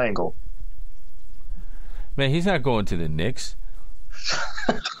the triangle? Man, he's not going to the Knicks.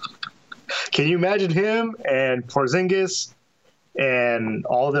 Can you imagine him and Porzingis and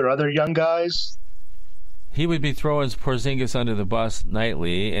all their other young guys? He would be throwing Porzingis under the bus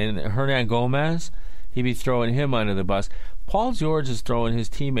nightly, and Hernan Gomez, he'd be throwing him under the bus. Paul George is throwing his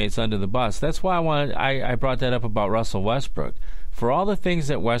teammates under the bus. That's why I brought that up about Russell Westbrook. For all the things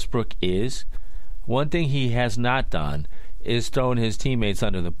that Westbrook is, one thing he has not done is thrown his teammates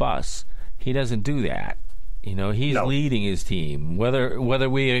under the bus. He doesn't do that. He's leading his team. Whether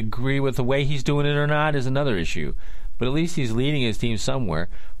we agree with the way he's doing it or not is another issue. But at least he's leading his team somewhere.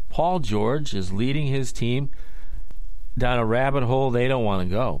 Paul George is leading his team down a rabbit hole they don't want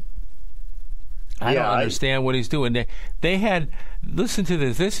to go. I don't understand what he's doing. They had, listen to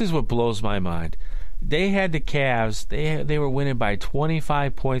this. This is what blows my mind. They had the Cavs. They were winning by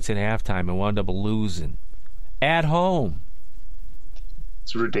 25 points at halftime and wound up losing at home.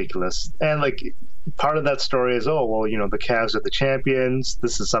 It's ridiculous. And part of that story is, the Cavs are the champions.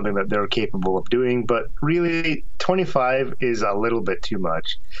 This is something that they're capable of doing. But really, 25 is a little bit too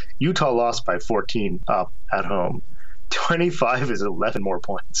much. Utah lost by 14 up at home. 25 is 11 more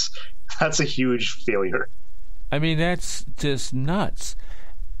points. That's a huge failure. I mean, that's just nuts.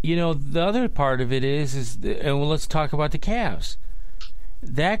 The other part of it is let's talk about the Cavs.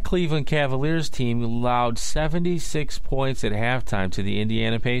 That Cleveland Cavaliers team allowed 76 points at halftime to the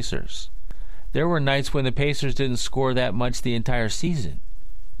Indiana Pacers. There were nights when the Pacers didn't score that much the entire season.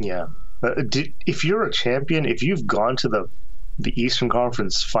 Yeah. If you're a champion, if you've gone to the Eastern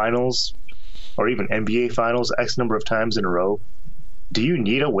Conference Finals or even NBA Finals X number of times in a row, do you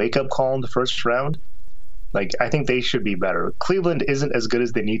need a wake-up call in the first round? I think they should be better. Cleveland isn't as good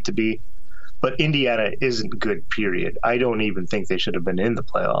as they need to be, but Indiana isn't good, period. I don't even think they should have been in the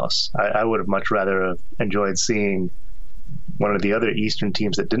playoffs. I would have much rather have enjoyed seeing one of the other Eastern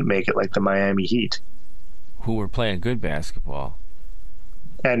teams that didn't make it, like the Miami Heat. Who were playing good basketball.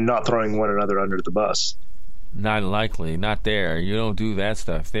 And not throwing one another under the bus. Not likely. Not there. You don't do that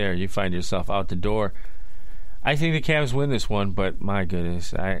stuff there. You find yourself out the door. I think the Cavs win this one, but my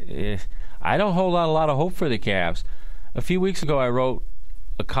goodness, I don't hold out a lot of hope for the Cavs. A few weeks ago, I wrote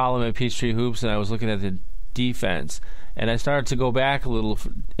a column at Peachtree Hoops, and I was looking at the defense, and I started to go back a little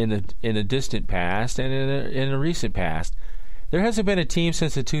in the distant past and in a recent past. There hasn't been a team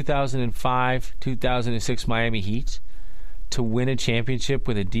since the 2005-2006 Miami Heat to win a championship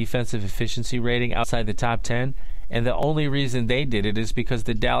with a defensive efficiency rating outside the top 10, and the only reason they did it is because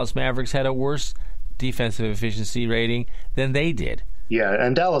the Dallas Mavericks had a worse defensive efficiency rating than they did. Yeah,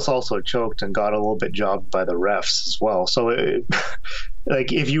 and Dallas also choked and got a little bit jobbed by the refs as well. So,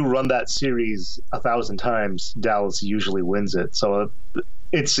 if you run that series 1,000 times, Dallas usually wins it. So,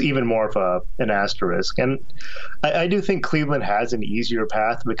 it's even more of an asterisk. And I do think Cleveland has an easier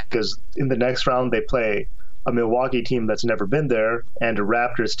path because in the next round they play a Milwaukee team that's never been there and a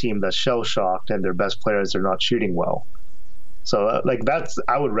Raptors team that's shell-shocked and their best players are not shooting well. So,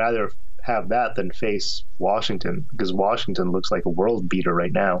 I would rather have that than face Washington because Washington looks like a world beater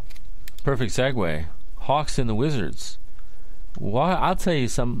right now. Perfect segue. Hawks and the Wizards. Well, I'll tell you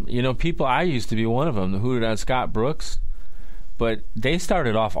some, people, I used to be one of them, who hooted on Scott Brooks, but they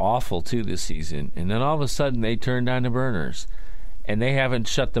started off awful, too, this season, and then all of a sudden they turned on the burners, and they haven't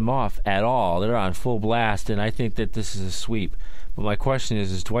shut them off at all. They're on full blast, and I think that this is a sweep. But my question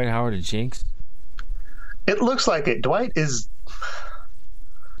is Dwight Howard a jinx? It looks like it. Dwight is...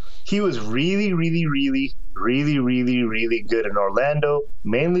 He was really, really, really, really, really, really good in Orlando,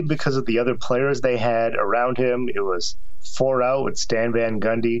 mainly because of the other players they had around him. It was 4 out with Stan Van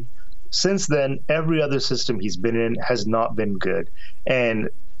Gundy. Since then, every other system he's been in has not been good. And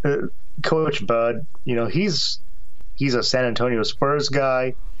Coach Bud, he's a San Antonio Spurs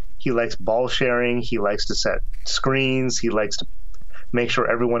guy. He likes ball sharing. He likes to set screens. He likes to make sure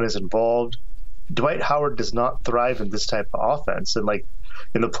everyone is involved. Dwight Howard does not thrive in this type of offense. And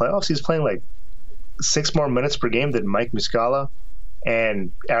in the playoffs, he's playing 6 more minutes per game than Mike Muscala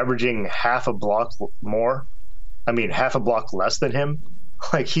and averaging half a block less than him.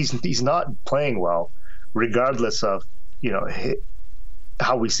 He's not playing well, regardless of,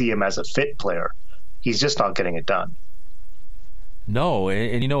 how we see him as a fit player. He's just not getting it done. No,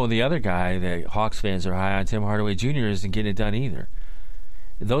 and the other guy that Hawks fans are high on, Tim Hardaway Jr., isn't getting it done either.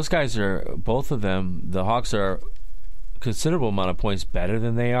 Those guys are, both of them, the Hawks are considerable amount of points better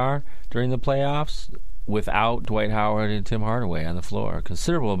than they are during the playoffs without Dwight Howard and Tim Hardaway on the floor.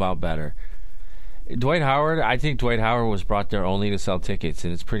 Considerable amount better. I think Dwight Howard was brought there only to sell tickets,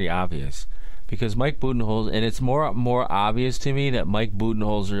 and it's pretty obvious. Because Mike Budenholzer, and it's more obvious to me that Mike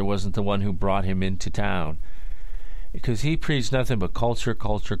Budenholzer wasn't the one who brought him into town. Because he preached nothing but culture,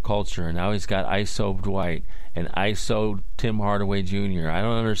 culture, culture, and now he's got ISO Dwight and ISO Tim Hardaway Jr. I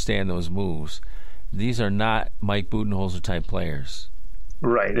don't understand those moves. These are not Mike Budenholzer type players.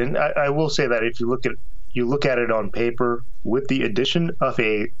 Right, and I will say that if you look at it on paper, with the addition of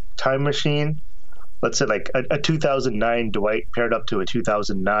a time machine, let's say a 2009 Dwight paired up to a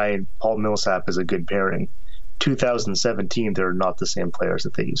 2009 Paul Millsap is a good pairing. 2017, they're not the same players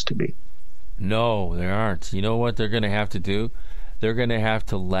that they used to be. No, they aren't. You know what they're going to have to do? They're going to have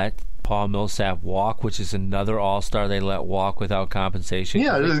to let Paul Millsap walk, which is another all-star they let walk without compensation.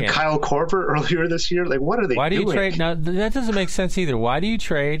 Yeah, Kyle Korver earlier this year. What are they doing? Why do you trade? Now, that doesn't make sense either. Why do you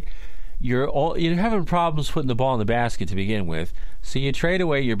trade? You're having problems putting the ball in the basket to begin with, so you trade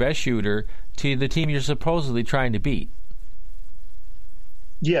away your best shooter to the team you're supposedly trying to beat.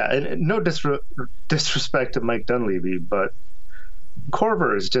 Yeah, and no disrespect to Mike Dunleavy, but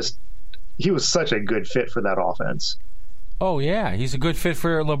Korver is just... He was such a good fit for that offense. Oh, yeah. He's a good fit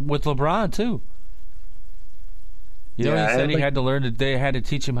with LeBron, too. He said he had to learn that they had to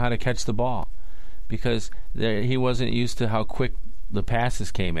teach him how to catch the ball because he wasn't used to how quick the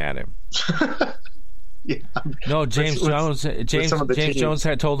passes came at him. Yeah. No, James Jones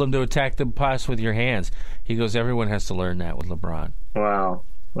had told him to attack the pass with your hands. He goes, everyone has to learn that with LeBron. Wow.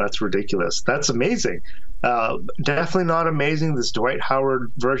 That's ridiculous. That's amazing. Definitely not amazing. This Dwight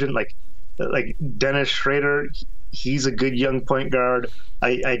Howard version, like Dennis Schrader, he's a good young point guard.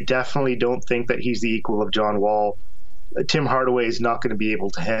 I definitely don't think that he's the equal of John Wall. Tim Hardaway is not going to be able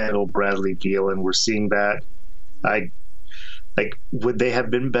to handle Bradley Beal, and we're seeing that. Would they have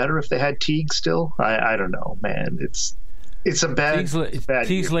been better if they had Teague still? I don't know, man. It's a bad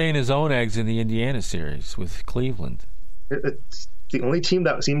Teague's laying his own eggs in the Indiana series with Cleveland. The only team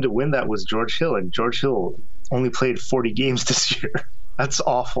that seemed to win that was George Hill, and George Hill only played 40 games this year. That's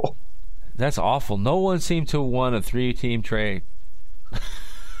awful. That's awful. No one seemed to have won a 3-team trade.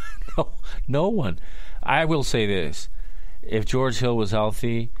 No one. I will say this. If George Hill was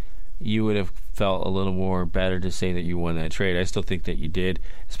healthy, you would have felt a little more better to say that you won that trade. I still think that you did,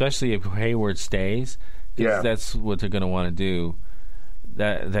 especially if Hayward stays, because that's what they're going to want to do.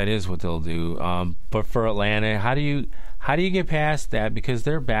 That is what they'll do. But for Atlanta, how do you get past that? Because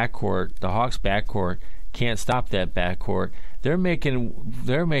their backcourt, the Hawks' backcourt, can't stop that backcourt. They're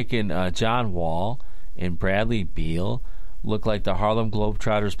making John Wall and Bradley Beal look like the Harlem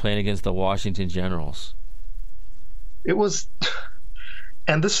Globetrotters playing against the Washington Generals. It was,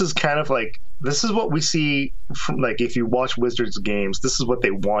 and this is kind of this is what we see from if you watch Wizards games, this is what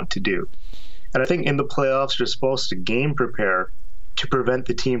they want to do. And I think in the playoffs, you're supposed to game prepare to prevent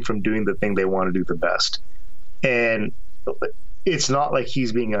the team from doing the thing they want to do the best. And it's not like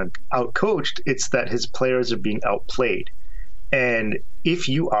he's being out-coached. It's that his players are being outplayed. And if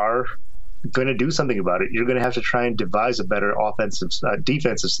you are going to do something about it, you're going to have to try and devise a better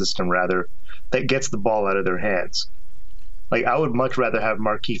defensive system, rather, that gets the ball out of their hands. Like, I would much rather have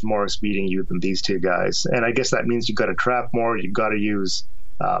Markieff Morris beating you than these two guys. And I guess that means you've got to trap more. You've got to use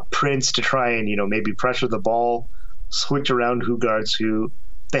Prince to try and, maybe pressure the ball, switch around who guards who.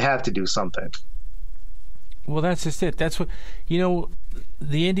 They have to do something. Well, that's just it. That's what,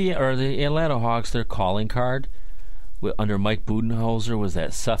 the Atlanta Hawks, their calling card under Mike Budenholzer was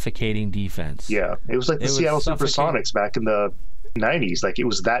that suffocating defense. Yeah, it was like the Seattle Supersonics back in the 90s. Like, it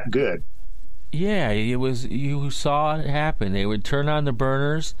was that good. Yeah, it was. You saw it happen. They would turn on the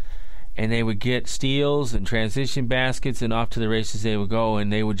burners, and they would get steals and transition baskets, and off to the races they would go,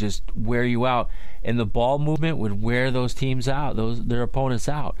 and they would just wear you out. And the ball movement would wear those teams out, their opponents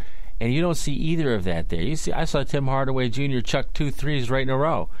out. And you don't see either of that there. I saw Tim Hardaway Jr. chuck 2 threes right in a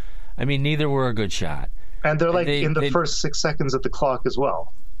row. I mean, neither were a good shot. And they're in the first 6 seconds of the clock as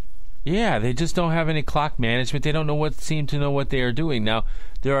well. Yeah, they just don't have any clock management. They don't seem to know what they are doing. Now,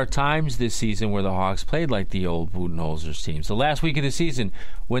 there are times this season where the Hawks played like the old Budenholzer's teams. The last week of the season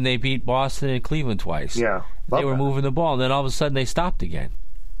when they beat Boston and Cleveland twice. Yeah, they were moving the ball, and then all of a sudden they stopped again.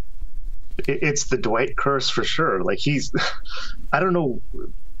 It's the Dwight curse for sure. Like, I don't know.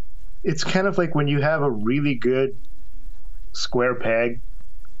 It's kind of like when you have a really good square peg,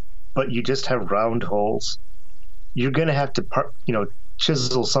 but you just have round holes. You're going to have to,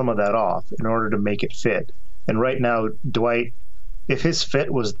 chisel some of that off in order to make it fit. And right now, Dwight, if his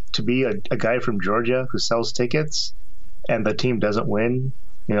fit was to be a guy from Georgia who sells tickets and the team doesn't win,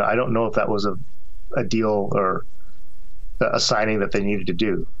 I don't know if that was a deal or a signing that they needed to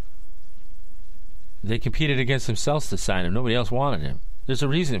do. They competed against themselves to sign him. Nobody else wanted him. There's a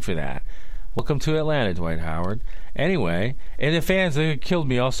reason for that. Welcome to Atlanta, Dwight Howard. Anyway, and the fans, they killed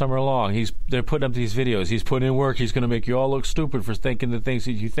me all summer long. They're putting up these videos. He's putting in work. He's going to make you all look stupid for thinking the things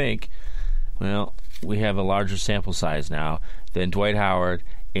that you think. Well, we have a larger sample size now than Dwight Howard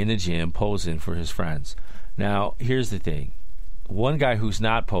in the gym posing for his friends. Now, here's the thing. One guy who's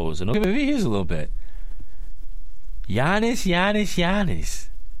not posing, okay, maybe he is a little bit. Giannis.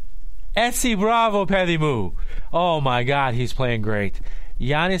 Etsy bravo, Pedimu. Oh, my God, he's playing great.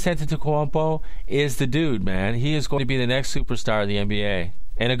 Giannis Antetokounmpo is the dude, man. He is going to be the next superstar of the NBA.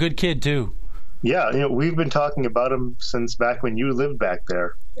 And a good kid, too. Yeah, we've been talking about him since back when you lived back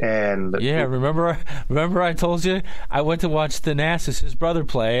there. And yeah, remember I told you I went to watch Thanasis, his brother,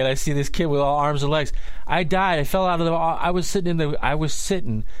 play, and I see this kid with all arms and legs. I died. I fell out of I was sitting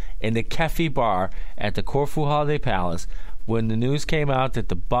in the Kefi bar at the Corfu Holiday Palace when the news came out that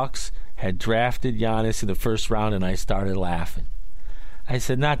the Bucks had drafted Giannis in the first round, and I started laughing. I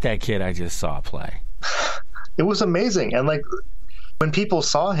said, not that kid I just saw play. It was amazing. And, when people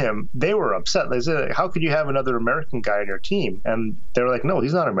saw him, they were upset. They said, how could you have another American guy on your team? And they were like, no,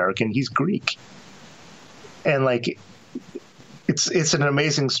 he's not American. He's Greek. And, it's an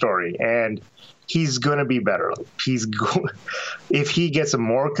amazing story. And he's going to be better. If he gets a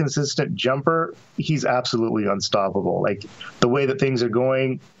more consistent jumper, he's absolutely unstoppable. The way that things are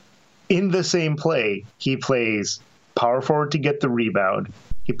going, in the same play, he plays power forward to get the rebound.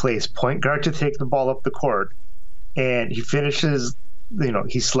 He plays point guard to take the ball up the court. And he finishes,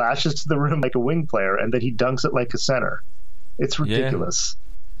 he slashes to the rim like a wing player, and then he dunks it like a center. It's ridiculous.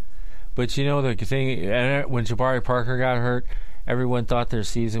 Yeah. But the thing, when Jabari Parker got hurt, everyone thought their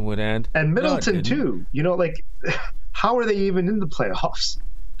season would end. And Middleton, too. How are they even in the playoffs?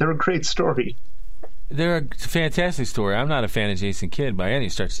 They're a great story. They're a fantastic story. I'm not a fan of Jason Kidd by any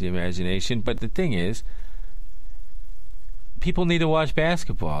stretch of the imagination, but the thing is, people need to watch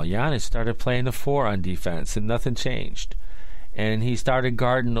basketball. Giannis started playing the 4 on defense, and nothing changed. And he started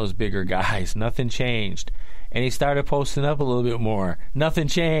guarding those bigger guys. Nothing changed. And he started posting up a little bit more. Nothing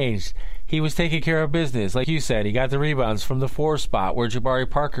changed. He was taking care of business. Like you said, he got the rebounds from the 4 spot where Jabari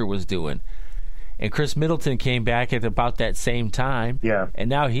Parker was doing. And Chris Middleton came back at about that same time. Yeah. And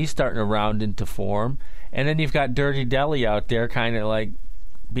now he's starting to round into form. And then you've got Dirty Deli out there kind of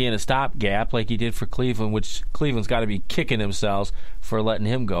being a stopgap like he did for Cleveland, which Cleveland's got to be kicking themselves for letting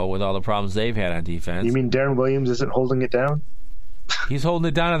him go with all the problems they've had on defense. You mean Darren Williams isn't holding it down? He's holding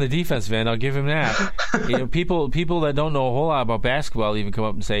it down on the defensive end. I'll give him that. People that don't know a whole lot about basketball even come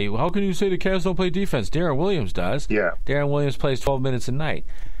up and say, well, how can you say the Cavs don't play defense? Darren Williams does. Yeah. Darren Williams plays 12 minutes a night.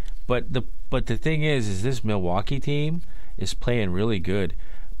 But the thing is this Milwaukee team is playing really good.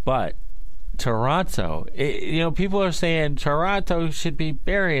 But Toronto, people are saying Toronto should be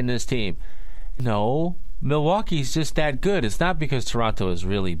burying this team. No, Milwaukee's just that good. It's not because Toronto is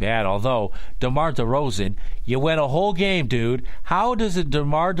really bad, although DeMar DeRozan, you went a whole game, dude. How does a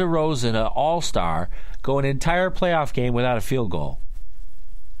DeMar DeRozan, an all-star, go an entire playoff game without a field goal?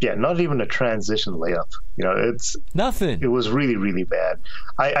 Yeah, not even a transition layup. It's nothing. It was really, really bad.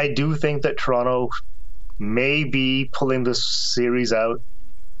 I do think that Toronto may be pulling this series out,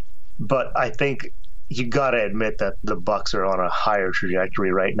 but I think you got to admit that the Bucks are on a higher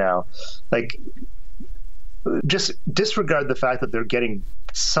trajectory right now. Like, just disregard the fact that they're getting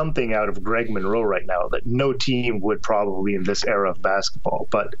something out of Greg Monroe right now that no team would probably in this era of basketball.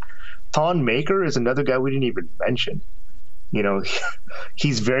 But Thon Maker is another guy we didn't even mention.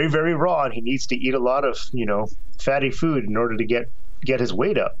 He's very, very raw, and he needs to eat a lot of, fatty food in order to get his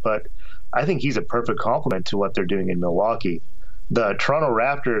weight up. But I think he's a perfect complement to what they're doing in Milwaukee. The Toronto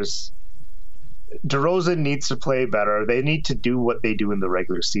Raptors, DeRozan needs to play better. They need to do what they do in the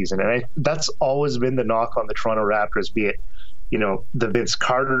regular season. And that's always been the knock on the Toronto Raptors, be it, the Vince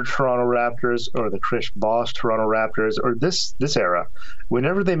Carter Toronto Raptors or the Chris Bosh Toronto Raptors or this era.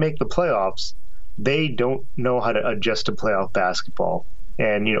 Whenever they make the playoffs, they don't know how to adjust to playoff basketball.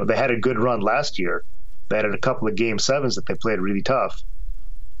 And, they had a good run last year. They had a couple of Game 7s that they played really tough.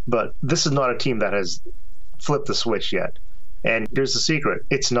 But this is not a team that has flipped the switch yet. And here's the secret.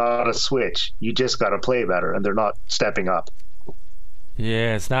 It's not a switch. You just got to play better, and they're not stepping up.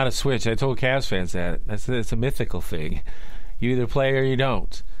 Yeah, it's not a switch. I told Cavs fans that. It's a mythical thing. You either play or you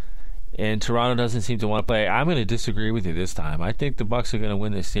don't. And Toronto doesn't seem to want to play. I'm going to disagree with you this time. I think the Bucks are going to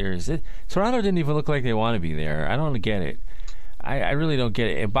win this series. Toronto didn't even look like they want to be there. I don't get it. I really don't get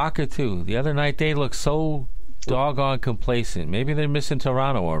it. Ibaka, too. The other night, they looked so doggone complacent. Maybe they're missing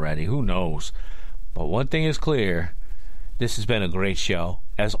Toronto already. Who knows? But one thing is clear. This has been a great show.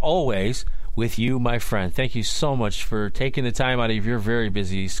 As always, with you, my friend. Thank you so much for taking the time out of your very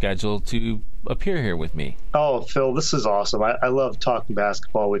busy schedule to appear here with me. Oh, Phil, this is awesome. I love talking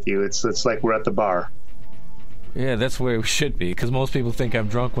basketball with you. It's like we're at the bar. Yeah, that's where we should be, because most people think I'm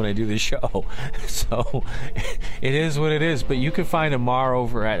drunk when I do this show. So it is what it is. But you can find Amar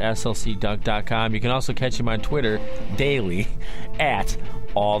over at slcdunk.com. You can also catch him on Twitter daily at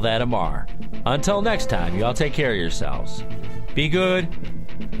AllThatAmar. Until next time, you all take care of yourselves. Be good,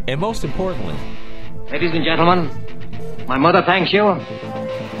 and most importantly, ladies and gentlemen, my mother thanks you,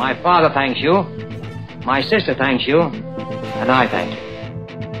 my father thanks you, my sister thanks you, and I thank you.